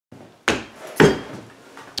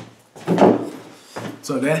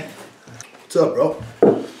So then, What's up, bro?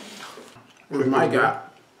 where's Mike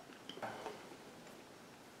at?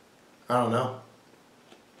 I don't know.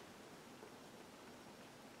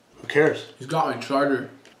 Who cares? He's got my charger.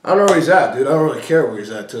 I don't know where he's at, dude. I don't really care where he's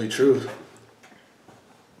at, to tell you the truth.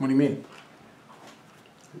 What do you mean?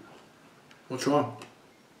 What's wrong?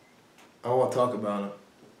 I don't want to talk about it.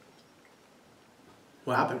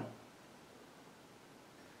 What happened?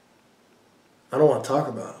 I don't want to talk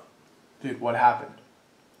about it. Dude, what happened?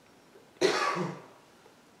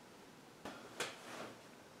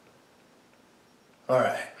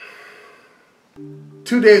 Alright.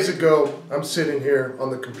 2 days ago, I'm sitting here on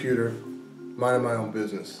the computer, minding my own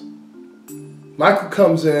business. Michael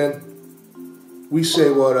comes in, we say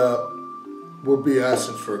what up, we're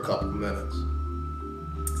BSing for a couple minutes.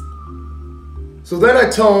 So then I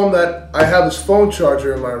tell him that I have his phone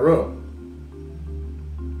charger in my room.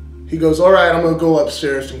 He goes, alright, I'm gonna go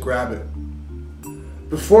upstairs and grab it.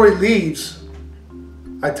 Before he leaves,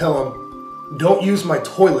 I tell him, don't use my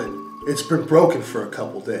toilet. It's been broken for a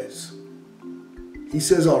couple days. He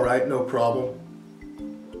says, all right, no problem,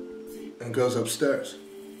 and goes upstairs.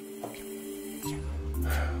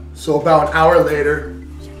 So about an hour later,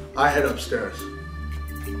 I head upstairs.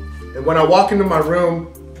 And when I walk into my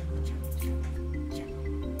room,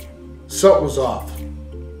 something was off.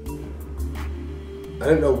 I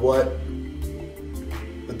didn't know what,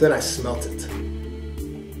 but then I smelt it.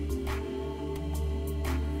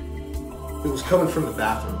 It was coming from the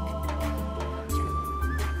bathroom.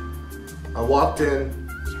 I walked in,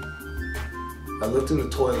 I looked in the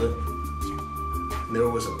toilet, and there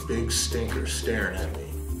was a big stinker staring at me.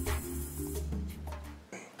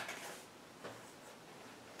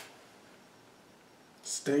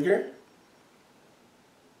 Stinker?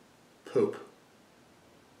 Poop.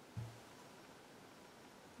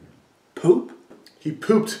 Poop? He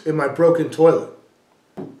pooped in my broken toilet.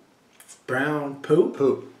 Brown poop?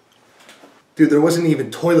 Poop. Dude, there wasn't even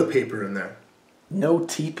toilet paper in there. No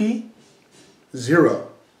TP? Zero.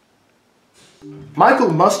 Michael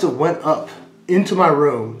must have went up into my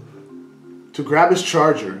room to grab his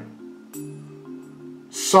charger,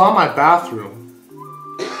 saw my bathroom,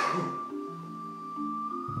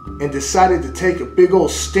 and decided to take a big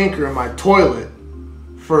old stinker in my toilet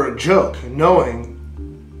for a joke, knowing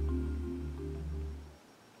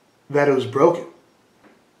that it was broken.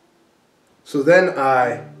 So then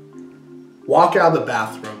I walk out of the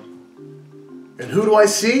bathroom, and who do I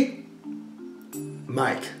see?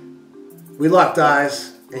 Mike. We locked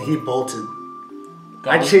eyes, and he bolted.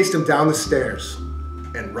 I chased him down the stairs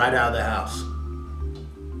and right out of the house.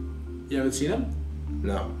 You haven't seen him?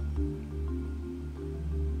 No.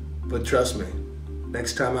 But trust me,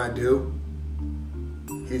 next time I do,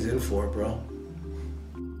 he's in for it, bro.